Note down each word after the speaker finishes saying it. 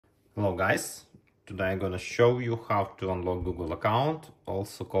Hello guys, today I'm gonna show you how to unlock Google account,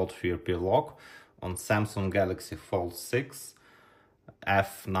 also called FreeRP lock, on Samsung Galaxy Fold 6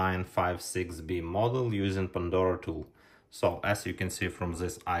 F956B model using Pandora tool. So as you can see from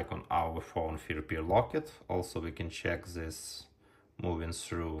this icon, our phone FreeRP locked. Also we can check this moving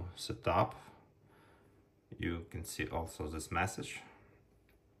through setup. You can see also this message.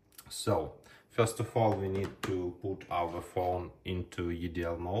 So first of all, we need to put our phone into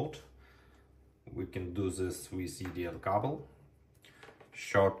EDL mode. We can do this with EDL cable.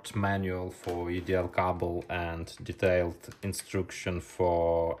 Short manual for EDL cable and detailed instruction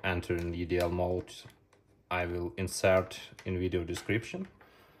for entering EDL mode I will insert in video description.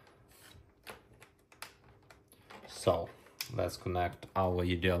 So let's connect our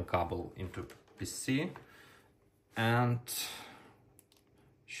EDL cable into PC and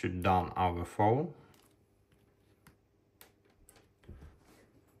shut down our phone.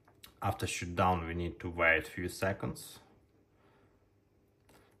 After shutdown, we need to wait a few seconds.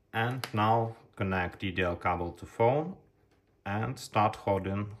 And now connect EDL cable to phone and start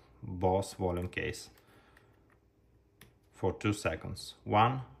holding both volume case for 2 seconds.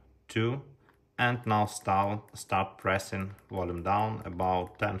 1, 2, and now start pressing volume down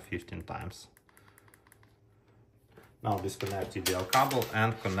about 10-15 times. Now disconnect EDL cable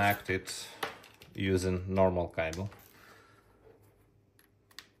and connect it using normal cable.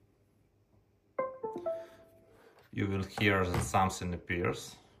 You will hear that something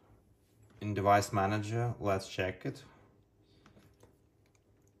appears. In device manager, let's check it.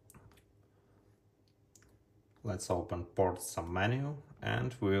 Let's open port submenu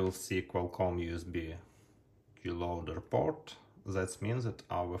and we will see Qualcomm USB G-loader port. That means that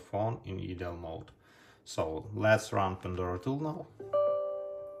our phone in EDL mode. So let's run Pandora tool now.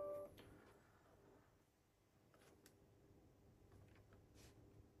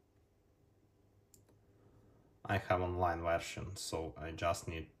 I have online version, so I just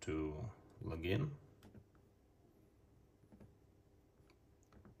need to log in.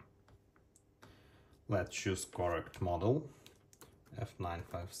 Let's choose correct model,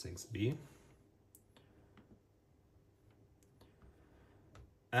 F956B.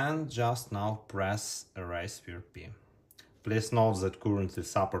 And just now press erase FreeRP. Please note that currently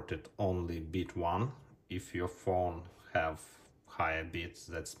supported only bit 1. If your phone have higher bits,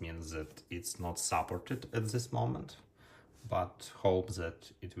 that means that it's not supported at this moment, but hope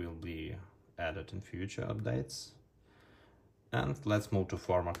that it will be added in future updates. And let's move to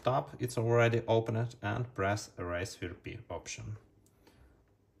Format tab. It's already opened, and press erase FreeRP option.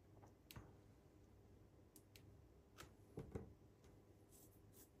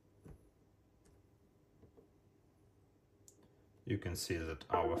 You can see that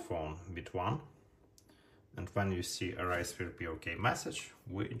our phone bit 1. And when you see erase FreeRP OK message,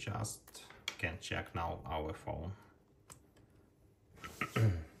 we just can check now our phone.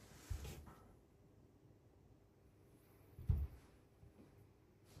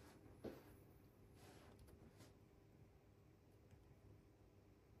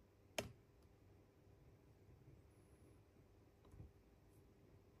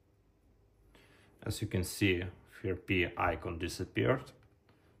 As you can see, FreeRP icon disappeared.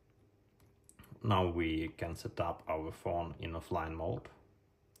 Now we can set up our phone in offline mode.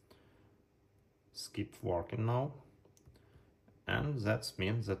 Skip working now. And that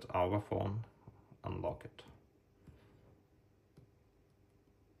means that our phone unlocked.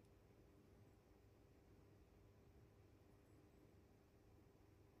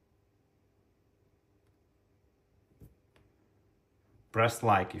 Press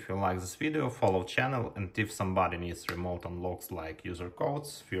like if you like this video, follow channel, and if somebody needs remote unlocks like user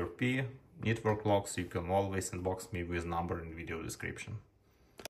codes, FreeRP, network locks, you can always inbox me with number in video description.